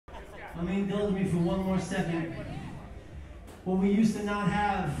I mean, indulge me for one more second. What we used to not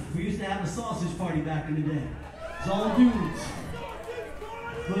have, we used to have a sausage party back in the day. It's all dudes.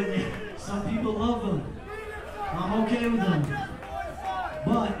 But some people love them. I'm okay with them.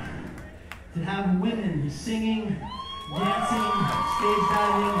 But to have women singing, dancing, stage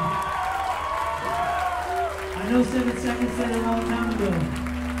diving. I know 7 Seconds said it a long time ago.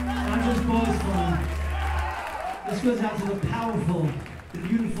 Not just boys fun. This goes out to the powerful, the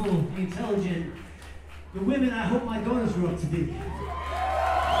beautiful, the intelligent, the women I hope my daughters grow up to be.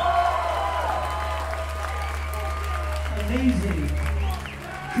 Amazing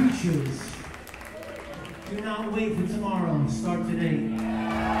creatures. Do not wait for tomorrow. Start today.